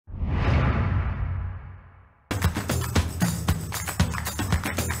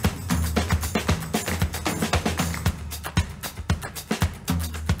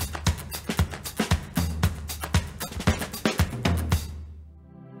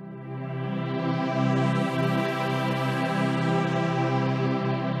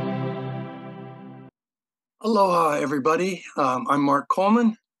Aloha, everybody. I'm Mark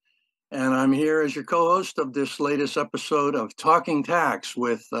Coleman, and I'm here as your co-host of this latest episode of Talking Tax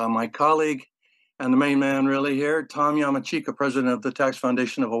with my colleague and the main man really here, Tom Yamachika, president of the Tax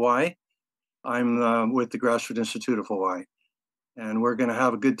Foundation of Hawaii. I'm with the Grassroots Institute of Hawaii, and we're going to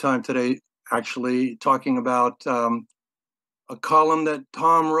have a good time today actually talking about a column that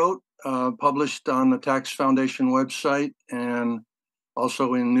Tom wrote, published on the Tax Foundation website and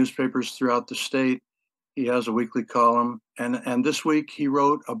also in newspapers throughout the state. He has a weekly column, and this week he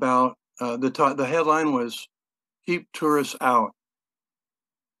wrote about the headline was "Keep Tourists Out,"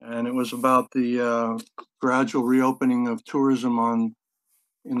 and it was about the gradual reopening of tourism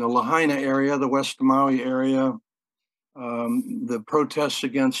in the Lahaina area, the West Maui area, the protests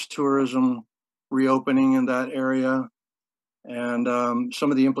against tourism reopening in that area, and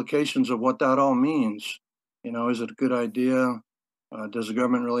some of the implications of what that all means. You know, is it a good idea? Does the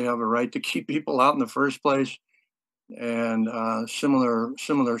government really have a right to keep people out in the first place? And similar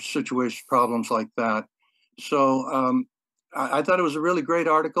situation problems like that. So I thought it was a really great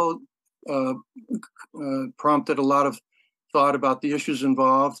article. Prompted a lot of thought about the issues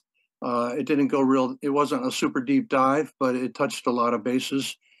involved. It wasn't a super deep dive, but it touched a lot of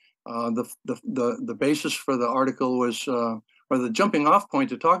bases. The basis for the article was, or the jumping off point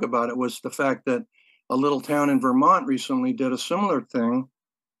to talk about it, was the fact that a little town in Vermont recently did a similar thing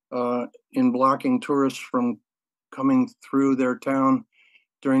in blocking tourists from coming through their town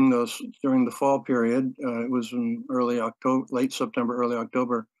during the fall period. It was in early October, late September, early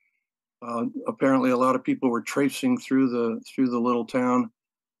October. Apparently, a lot of people were traipsing through the little town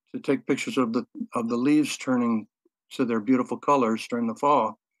to take pictures of the leaves turning to their beautiful colors during the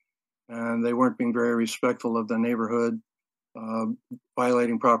fall, and they weren't being very respectful of the neighborhood,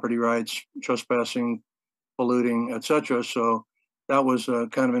 violating property rights, trespassing, polluting, etc. So that was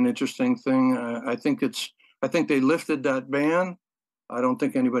kind of an interesting thing. I think they lifted that ban. I don't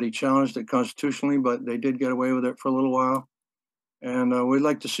think anybody challenged it constitutionally, but they did get away with it for a little while. And we'd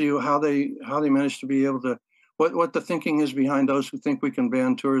like to see how they managed to be able to, what the thinking is behind those who think we can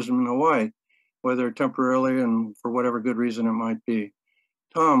ban tourism in Hawaii, whether temporarily and for whatever good reason it might be.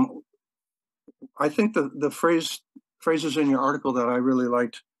 Tom, I think the phrases in your article that I really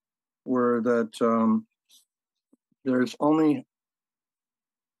liked were that there's only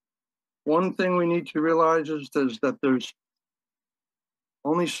one thing we need to realize is that there's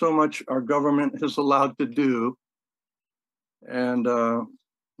only so much our government is allowed to do, and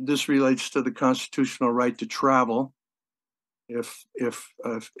this relates to the constitutional right to travel. If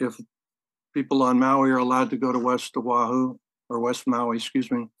people on Maui are allowed to go to West Oahu or West Maui,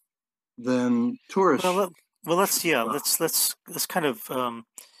 excuse me, then tourists. Let's kind of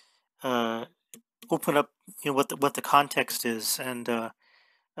open up, what the context is, and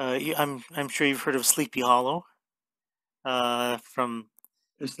I'm sure you've heard of Sleepy Hollow. From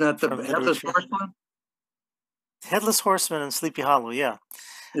Isn't that the Headless Horseman? Headless Horseman and Sleepy Hollow, yeah.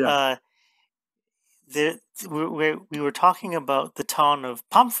 Yeah. We were talking about the town of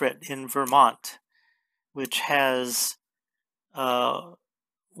Pomfret in Vermont, which has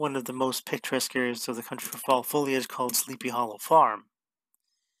one of the most picturesque areas of the country for fall foliage, called Sleepy Hollow Farm.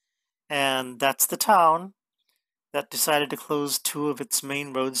 And that's the town that decided to close two of its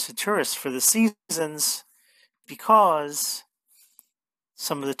main roads to tourists for the seasons, because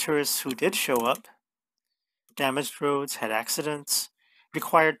some of the tourists who did show up damaged roads, had accidents,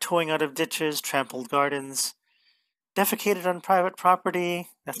 required towing out of ditches, trampled gardens, defecated on private property.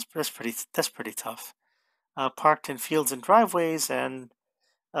 That's pretty tough. Parked in fields and driveways, and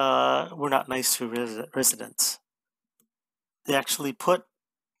were not nice to residents. They actually put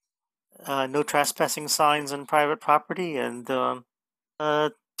no trespassing signs on private property, and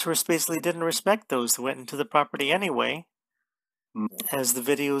tourists basically didn't respect those who went into the property anyway, as the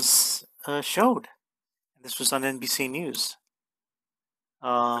videos showed. This was on NBC News.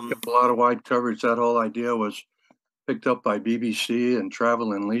 A lot of wide coverage. That whole idea was picked up by BBC and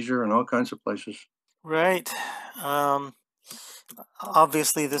Travel and Leisure and all kinds of places. Right.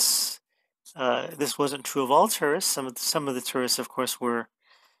 Obviously, this wasn't true of all tourists. Some of the tourists, of course, were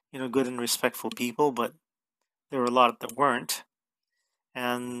good and respectful people, but there were a lot that weren't,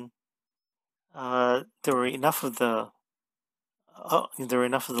 and there were enough of the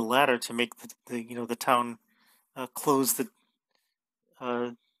latter to make the town close the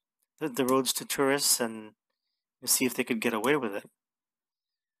roads to tourists and see if they could get away with it.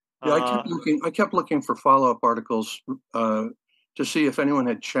 Yeah, I kept looking for follow-up articles to see if anyone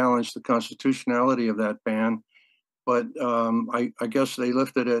had challenged the constitutionality of that ban, but I guess they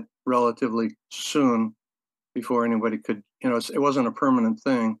lifted it relatively soon before anybody could. It wasn't a permanent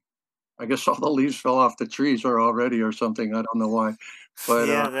thing. I guess all the leaves fell off the trees or already or something. I don't know why, but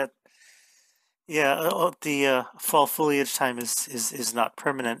Yeah, the fall foliage time is not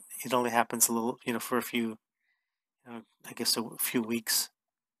permanent. It only happens a little, for a few, I guess a few weeks.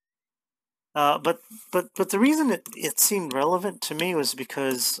 But the reason it seemed relevant to me was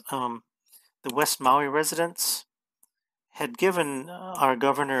because the West Maui residents had given our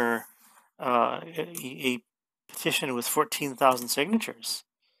governor a petition with 14,000 signatures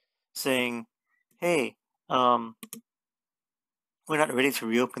saying, "Hey, um, we're not ready to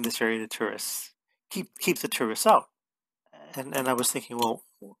reopen this area to tourists. Keep the tourists out." And I was thinking, well,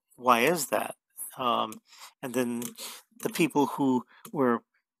 why is that? Um, and then the people who were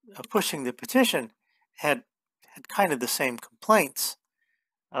pushing the petition had kind of the same complaints.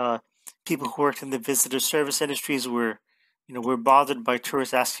 Uh, People who worked in the visitor service industries were bothered by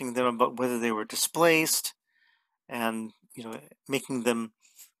tourists asking them about whether they were displaced, and making them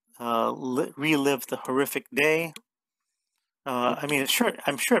relive the horrific day. I mean,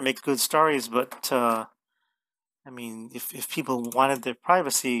 I'm sure it makes good stories, but I mean, if people wanted their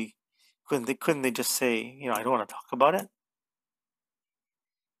privacy, couldn't they just say, I don't want to talk about it?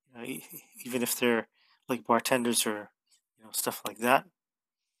 Even if they're like bartenders or stuff like that.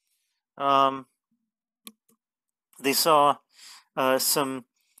 Um, they saw some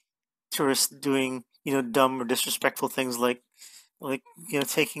tourists doing dumb or disrespectful things like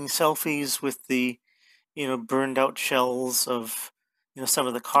taking selfies with the burned out shells of some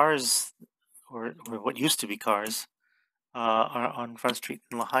of the cars, or what used to be cars, on Front Street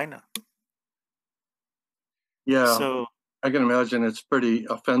in Lahaina. yeah, So I can imagine it's pretty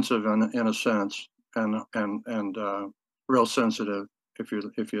offensive in a sense, and real sensitive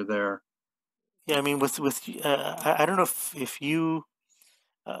if you're there. yeah, I mean, with I don't know if you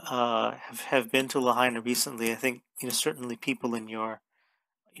have been to Lahaina recently. I think certainly people in your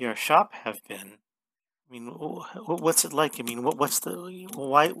shop have been. I mean, what's it like? I mean,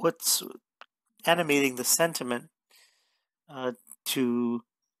 what's animating the sentiment uh, to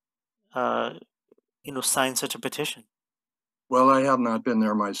uh, sign such a petition? Well, I have not been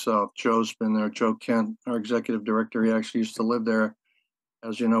there myself. Joe's been there. Joe Kent, our executive director, he actually used to live there.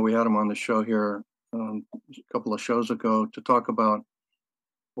 As you know, we had him on the show here a couple of shows ago to talk about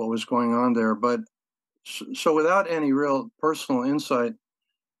what was going on there. But so, without any real personal insight,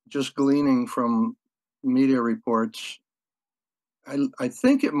 just gleaning from media reports, I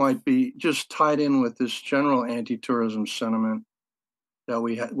think it might be just tied in with this general anti-tourism sentiment that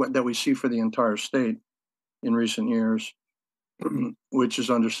we see for the entire state in recent years, which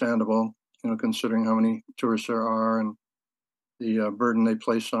is understandable, considering how many tourists there are and the burden they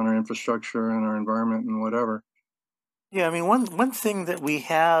place on our infrastructure and our environment and whatever. Yeah, I mean, one thing that we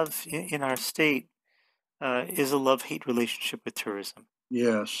have in our state is a love-hate relationship with tourism.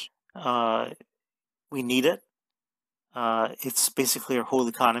 Yes. Uh, we need it. It's basically our whole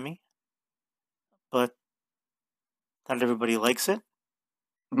economy, but not everybody likes it.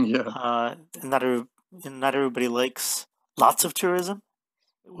 Yeah. And not everybody likes lots of tourism,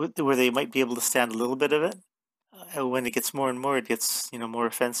 where they might be able to stand a little bit of it. When it gets more and more, it gets more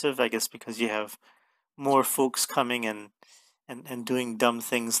offensive. I guess because you have more folks coming and doing dumb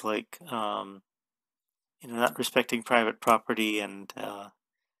things like not respecting private property, and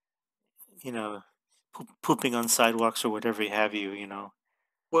you know pooping on sidewalks or whatever have you.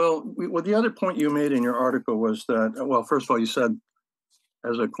 Well, the other point you made in your article was that, well, first of all, you said,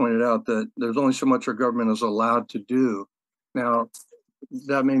 as I pointed out, that there's only so much our government is allowed to do. Now,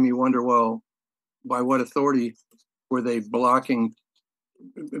 that made me wonder, well, by what authority were they blocking?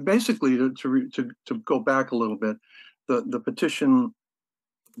 Basically, to go back a little bit, the petition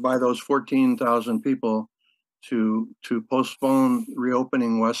by those 14,000 people to postpone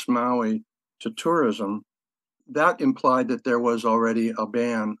reopening West Maui to tourism, that implied that there was already a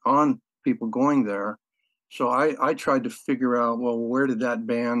ban on people going there. So I tried to figure out, well, where did that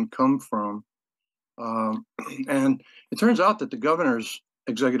ban come from? Um, and it turns out that the governor's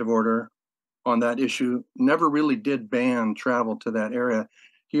executive order on that issue never really did ban travel to that area.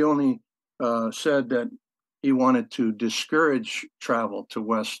 He only said that he wanted to discourage travel to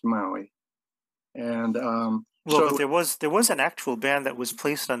West Maui. And Well, but there was an actual ban that was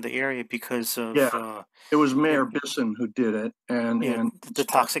placed on the area because yeah, of it was it, Mayor Bisson who did it, and the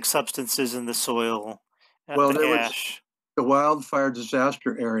toxic substances in the soil, well, the there was ash. the wildfire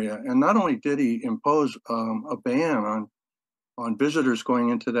disaster area, and not only did he impose a ban on visitors going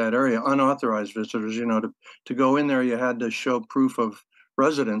into that area, unauthorized visitors. To go in there, you had to show proof of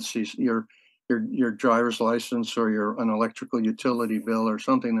residency, your driver's license or an electrical utility bill or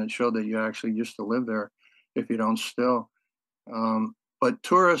something that showed that you actually used to live there, if you don't still. But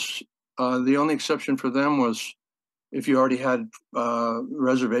tourists The only exception for them was if you already had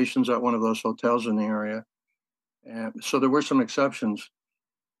reservations at one of those hotels in the area. And so there were some exceptions,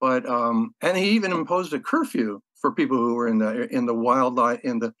 but and he even imposed a curfew for people who were in the wildlife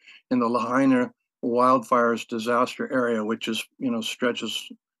in the Lahaina wildfires disaster area, which is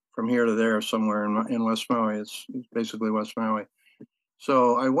stretches from here to there somewhere in West Maui. It's basically West Maui.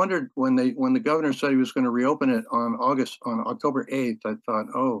 So I wondered when the governor said he was going to reopen it on October 8th, I thought,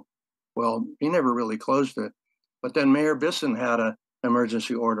 oh, well, he never really closed it. But then Mayor Bisson had an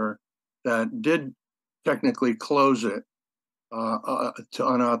emergency order that did technically close it to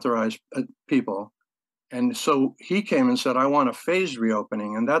unauthorized people. And so he came and said, I want a phased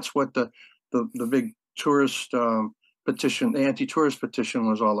reopening. And that's what the big tourist petition, the anti-tourist petition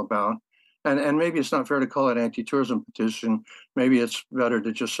was all about. And maybe it's not fair to call it anti-tourism petition. Maybe it's better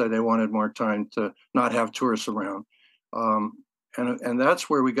to just say they wanted more time to not have tourists around. And that's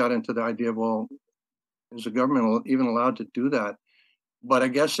where we got into the idea of, well, is the government even allowed to do that? But I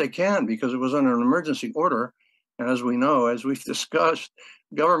guess they can because it was under an emergency order. And as we know, as we've discussed,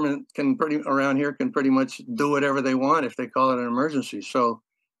 government around here can pretty much do whatever they want if they call it an emergency. So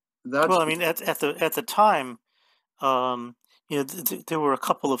that's Well, I mean, at the time, there were a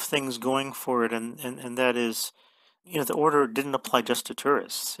couple of things going for it, and that is, the order didn't apply just to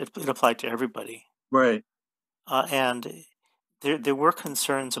tourists; it applied to everybody. right. And there were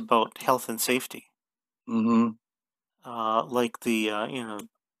concerns about health and safety, Mm-hmm. like the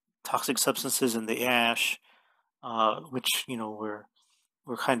toxic substances in the ash, which were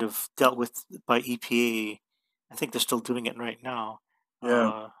kind of dealt with by EPA. I think they're still doing it right now,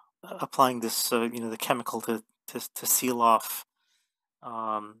 Yeah. applying this the chemical to seal off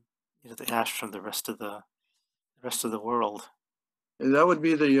the ash from the rest of the world. That would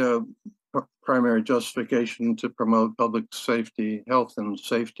be the primary justification to promote public safety, health and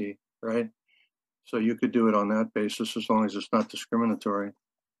safety, right? So you could do it on that basis as long as it's not discriminatory.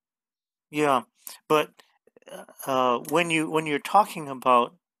 Yeah, but when you're talking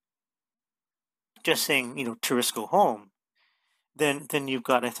about just saying tourists go home, then you've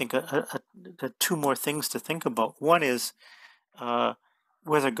got, I think, two more things to think about. One is uh,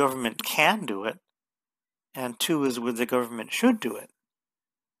 whether government can do it, and two is whether the government should do it.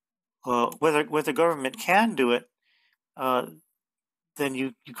 Whether government can do it, uh, then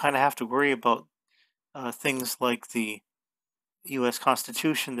you kind of have to worry about things like the U.S.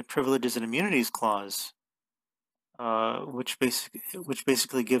 Constitution, the Privileges and Immunities Clause, which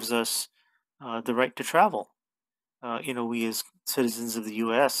basically gives us the right to travel. We as citizens of the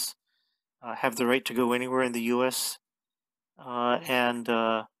U.S. Have the right to go anywhere in the U.S. And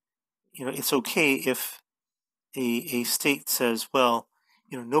it's okay if a state says, well,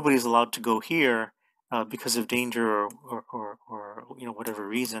 nobody's allowed to go here because of danger or whatever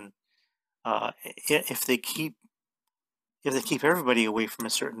reason. If they keep everybody away from a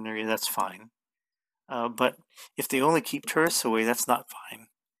certain area, that's fine. But if they only keep tourists away, that's not fine.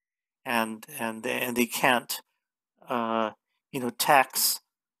 And they can't tax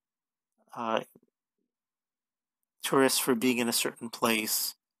tourists for being in a certain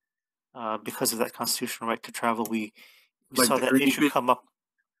place because of that constitutional right to travel. We Like saw the that green issue fee, come up.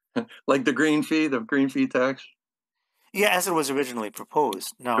 like the green fee tax, Yeah, as it was originally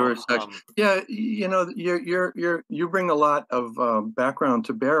proposed. Now, tourist tax. Yeah, you bring a lot of background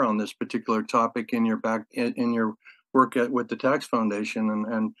to bear on this particular topic in your work with the Tax Foundation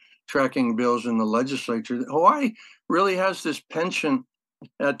and tracking bills in the legislature. Hawaii really has this penchant,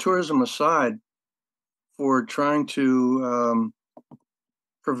 tourism aside, for trying to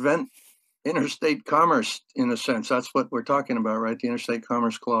prevent interstate commerce in a sense. That's what we're talking about, right? The Interstate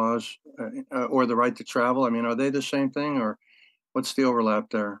Commerce Clause or the right to travel. I mean, are they the same thing or what's the overlap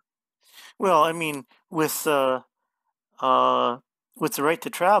there? well, I mean, uh, with the right to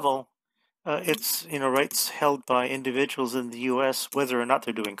travel, it's rights held by individuals in the U.S. whether or not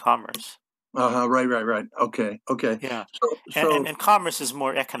they're doing commerce. Uh-huh, right. Okay. Yeah, So and commerce is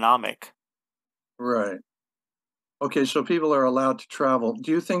more economic. right. Okay, so people are allowed to travel.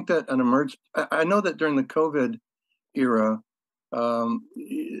 Do you think that I know that during the COVID era, the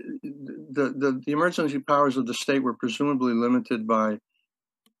emergency powers of the state were presumably limited by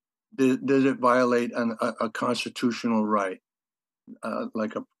did it violate a constitutional right,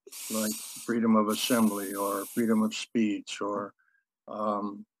 like freedom of assembly or freedom of speech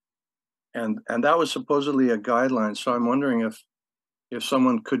um, and that was supposedly a guideline. So I'm wondering if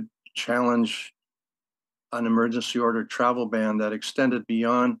someone could challenge an emergency order travel ban that extended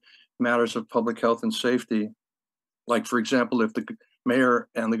beyond matters of public health and safety. Like, for example, if the mayor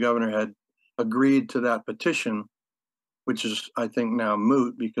and the governor had agreed to that petition, which is, I think, now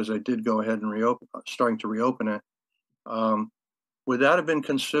moot because they did go ahead and starting to reopen it. Would that have been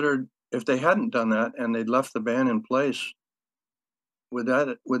considered if they hadn't done that and they'd left the ban in place? Would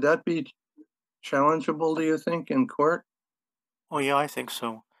that be challengeable, do you think, in court? Oh yeah, I think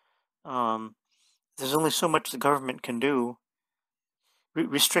so. Um, there's only so much the government can do.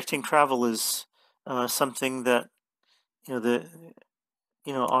 Restricting travel is something that you know the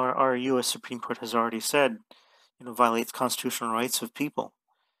our U.S. Supreme Court has already said violates constitutional rights of people.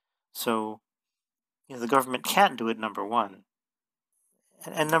 So the government can't do it. Number one,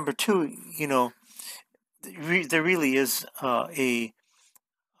 and number two, there really is a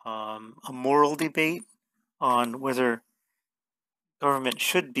moral debate on whether government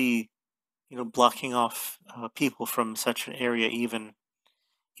should be blocking off people from such an area, even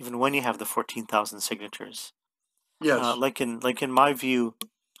when you have the 14,000 signatures. Yes. Like in my view,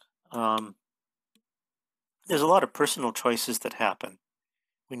 um, there's a lot of personal choices that happen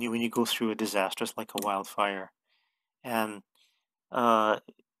when you go through a disaster like a wildfire, and uh,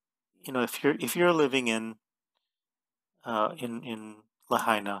 if you're living in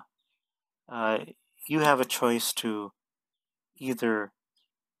Lahaina, uh, you have a choice to either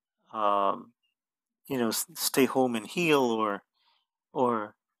stay home and heal,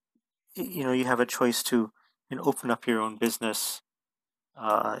 or you have a choice to open up your own business,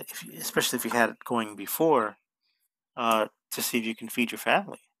 especially if you had it going before, to see if you can feed your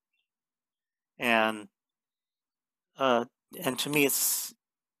family. And uh, and to me,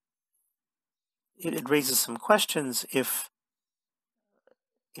 it raises some questions if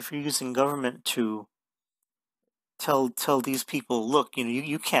you're using government to tell these people, look,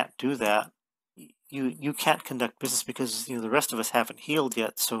 you can't do that. You can't conduct business because the rest of us haven't healed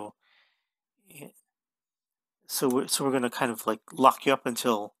yet. Y- so we're going to kind of like lock you up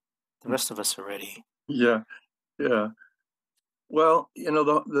until the rest of us are ready. Yeah. Yeah. Well,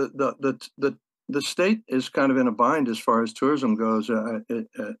 the state is kind of in a bind as far as tourism goes.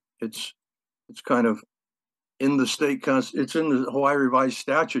 It's kind of in the it's in the Hawaii Revised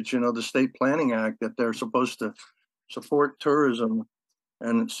Statutes, the State Planning Act, that they're supposed to support tourism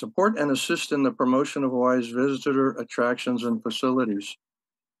and support and assist in the promotion of Hawaii's visitor attractions and facilities.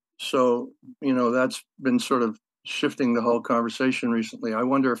 So, that's been sort of shifting the whole conversation recently. I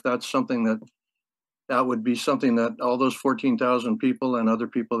wonder if that's something that would be something that all those 14,000 people and other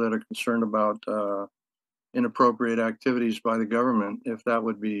people that are concerned about inappropriate activities by the government, if that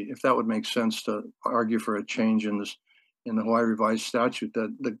would make sense to argue for a change in the Hawaii Revised Statute,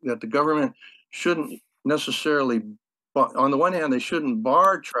 that the government shouldn't necessarily, on the one hand, they shouldn't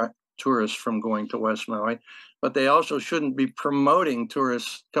bar tourists from going to West Maui, but they also shouldn't be promoting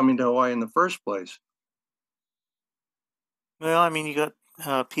tourists coming to Hawaii in the first place. Well, I mean, you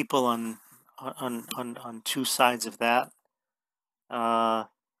got people on two sides of that. I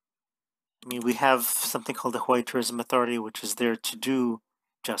mean, we have something called the Hawaii Tourism Authority, which is there to do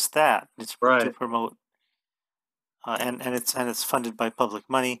just that. It's to Right, promote, and it's funded by public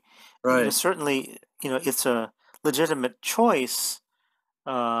money. right. Certainly, it's a legitimate choice,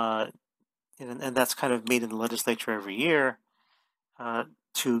 uh, and that's kind of made in the legislature every year,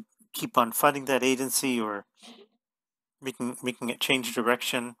 to keep on funding that agency or making it change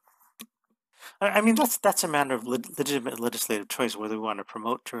direction. I mean, that's a matter of legitimate legislative choice whether we want to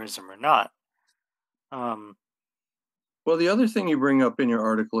promote tourism or not. Um, Well, the other thing you bring up in your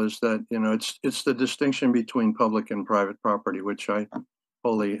article is that, it's the distinction between public and private property, which I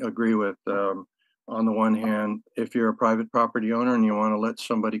fully agree with. On the one hand, if you're a private property owner and you want to let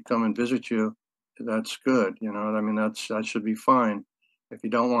somebody come and visit you, that's good. I mean, that should be fine. If you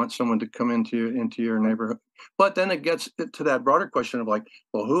don't want someone to come into your neighborhood, but then it gets to that broader question of like,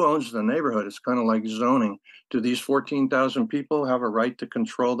 well, who owns the neighborhood? It's kind of like zoning. Do these 14,000 people have a right to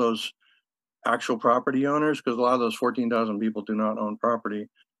control those actual property owners? Because a lot of those 14,000 people do not own property.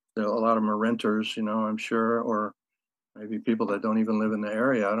 A lot of them are renters, I'm sure, or maybe people that don't even live in the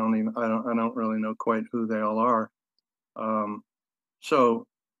area. I don't really know quite who they all are. So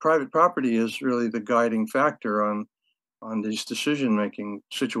private property is really the guiding factor on these decision-making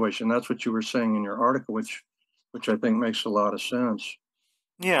situation. That's what you were saying in your article, which I think makes a lot of sense.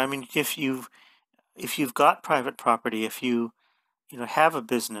 yeah, I mean, if you've got private property, if you have a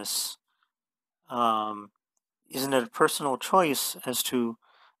business, um, isn't it a personal choice as to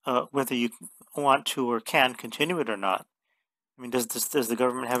whether you want to or can continue it or not? I mean, does the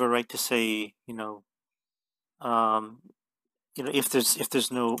government have a right to say, um, if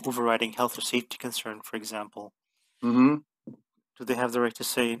there's no overriding health or safety concern, for example, Hmm. do they have the right to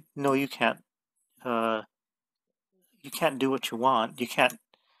say, no, uh, you can't do what you want, you can't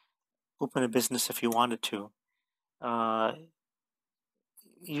open a business if you wanted to? uh,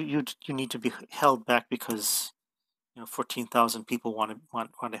 you need to be held back because 14,000 people want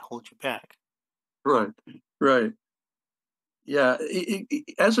to hold you back. Right, right. Yeah.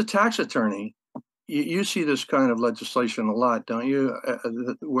 As a tax attorney, you see this kind of legislation a lot, don't you?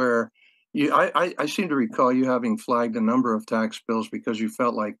 Where I seem to recall you having flagged a number of tax bills because you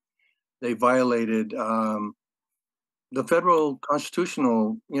felt like they violated the federal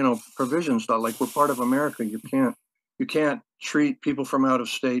constitutional, provisions. That like we're part of America. You can't treat people from out of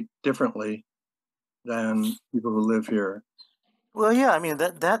state differently than people who live here. Well, yeah, I mean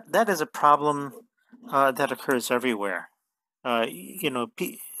that is a problem that occurs everywhere.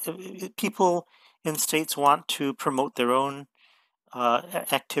 People in states want to promote their own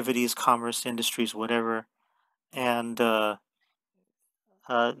activities, commerce, industries, whatever, and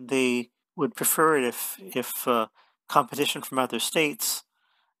they would prefer it if competition from other states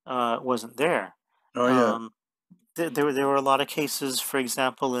wasn't there. Oh yeah, Um, there were a lot of cases, for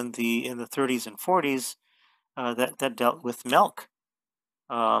example, in the 30s and 40s that dealt with milk.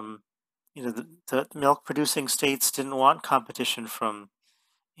 Um, the milk producing states didn't want competition from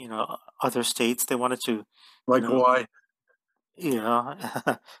other states. They wanted to, you like know, Hawaii. you know,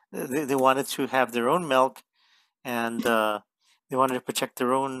 they wanted to have their own milk, and they wanted to protect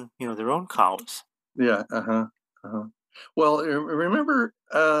their own cows. Yeah. Uh huh. Uh huh. Well, remember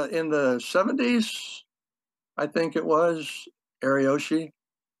in the '70s, I think it was Ariyoshi,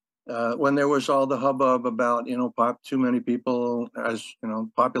 when there was all the hubbub about too many people as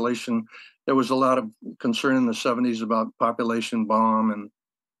population. There was a lot of concern in the '70s about population bomb and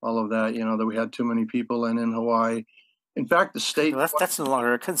all of that. That we had too many people, and in Hawaii, in fact, the No, state. that's no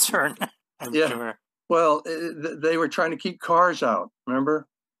longer a concern. I'm Yeah. sure. Well, they were trying to keep cars out. Remember?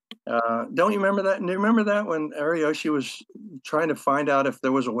 Don't you remember that? Do you remember that when Ariyoshi was trying to find out if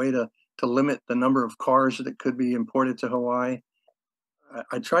there was a way to limit the number of cars that could be imported to Hawaii?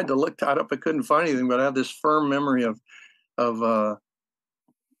 I tried to look that up. I couldn't find anything, but I have this firm memory of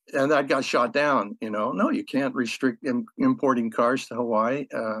and that got shot down. No, you can't restrict importing cars to Hawaii.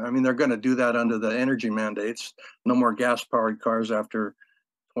 I mean, they're going to do that under the energy mandates. No more gas powered cars after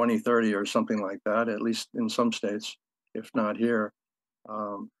 2030 or something like that. At least in some states, if not here.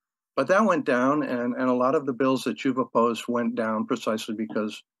 Um, but that went down, and a lot of the bills that you've opposed went down precisely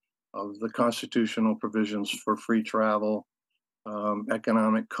because of the constitutional provisions for free travel.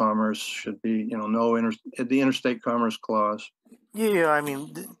 Economic commerce should be, no the interstate commerce clause. Yeah, I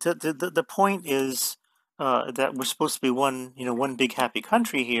mean, the point is that we're supposed to be one big happy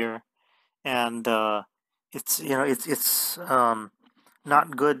country here, and it's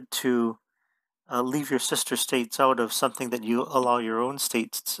not good to leave your sister states out of something that you allow your own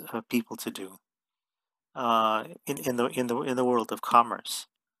states people to do in the world of commerce.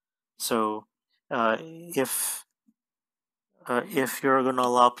 So if you're going to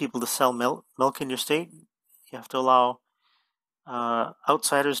allow people to sell milk in your state, you have to allow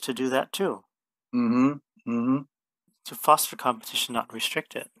outsiders to do that too, Mm-hmm. Mm-hmm. to foster competition, not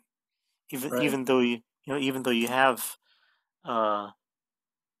restrict it. Even Right. even though you have uh,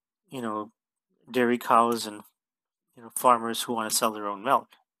 you know dairy cows and farmers who want to sell their own milk.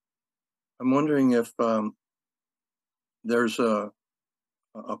 I'm wondering if there's a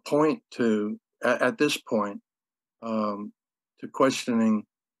point at this point um, to questioning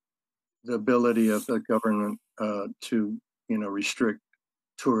the ability of the government to restrict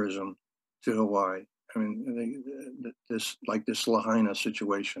tourism to Hawaii. I mean, this Lahaina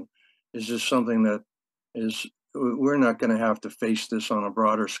situation is just something that is we're not going to have to face this on a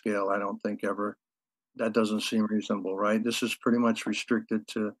broader scale. I don't think ever. That doesn't seem reasonable, right? This is pretty much restricted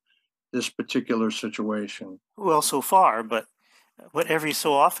to this particular situation. Well, so far, but every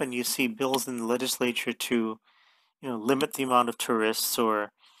so often you see bills in the legislature to limit the amount of tourists,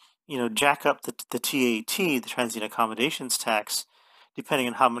 or jack up the TAT, the transient accommodations tax, depending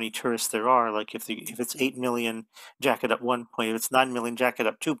on how many tourists there are. Like if it's 8 million, jack it up 1 point. If it's 9 million, jack it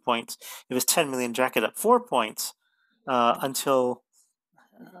up 2 points. If it's 10 million, jack it up 4 points. Until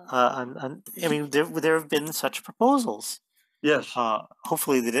I mean, there have been such proposals. Yes.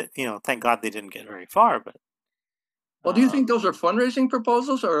 Hopefully they did. Thank God they didn't get very far. But Well, do you think um, those are fundraising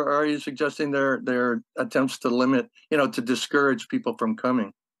proposals, or are you suggesting they're attempts to limit, to discourage people from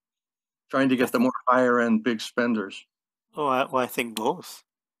coming, trying to I get the th- more higher end big spenders? well, I think both.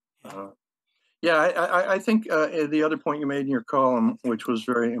 Yeah. Uh, yeah, I think the other point you made in your column, which was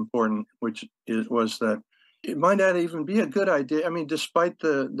very important, was that it might not even be a good idea. I mean, despite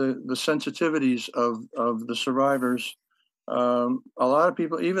the sensitivities of the survivors, a lot of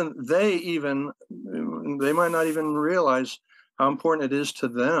people, even they might not even realize how important it is to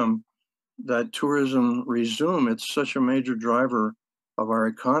them that tourism resume. It's such a major driver of our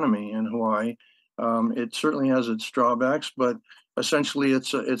economy in Hawaii. It certainly has its drawbacks, but essentially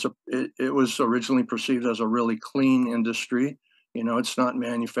it was originally perceived as a really clean industry. You know, it's not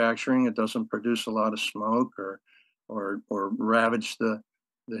manufacturing. It doesn't produce a lot of smoke or ravage the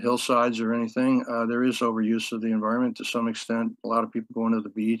hillsides or anything. There is overuse of the environment to some extent. A lot of people going to the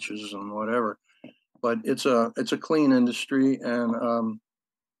beaches and whatever, but it's a clean industry, and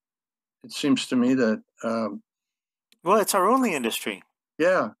it seems to me that Well, it's our only industry.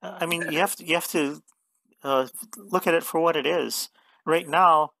 yeah, I mean, you have to look at it for what it is. Right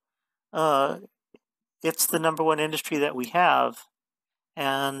now, uh, it's the number one industry that we have,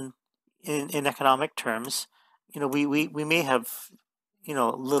 and in economic terms, we may have a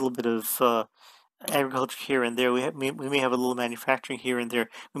little bit of agriculture here and there. We may have a little manufacturing here and there.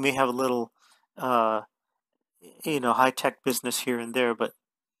 We may have a little uh, high tech business here and there, but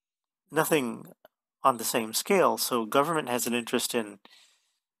nothing on the same scale. So government has an interest in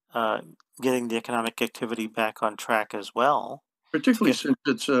uh, getting the economic activity back on track as well. To particularly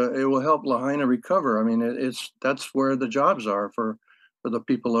get since it will help Lahaina recover. I mean, it's that's where the jobs are for the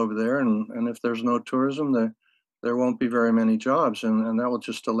people over there, and if there's no tourism, there won't be very many jobs, and that will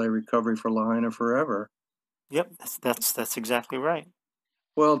just delay recovery for Lahaina forever. Yep, that's exactly right.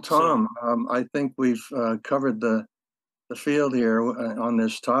 Well, So Tom, I think we've covered the field here on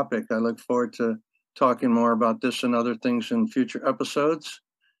this topic. I look forward to talking more about this and other things in future episodes.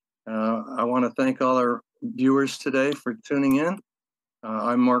 I want to thank all our viewers today for tuning in.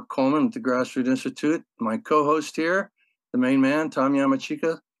 I'm Mark Coleman at the Grassroots Institute. My co-host here, the main man, Tom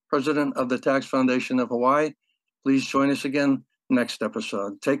Yamachika, president of the Tax Foundation of Hawaii. Please join us again next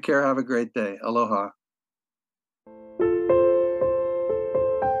episode. Take care. Have a great day. Aloha.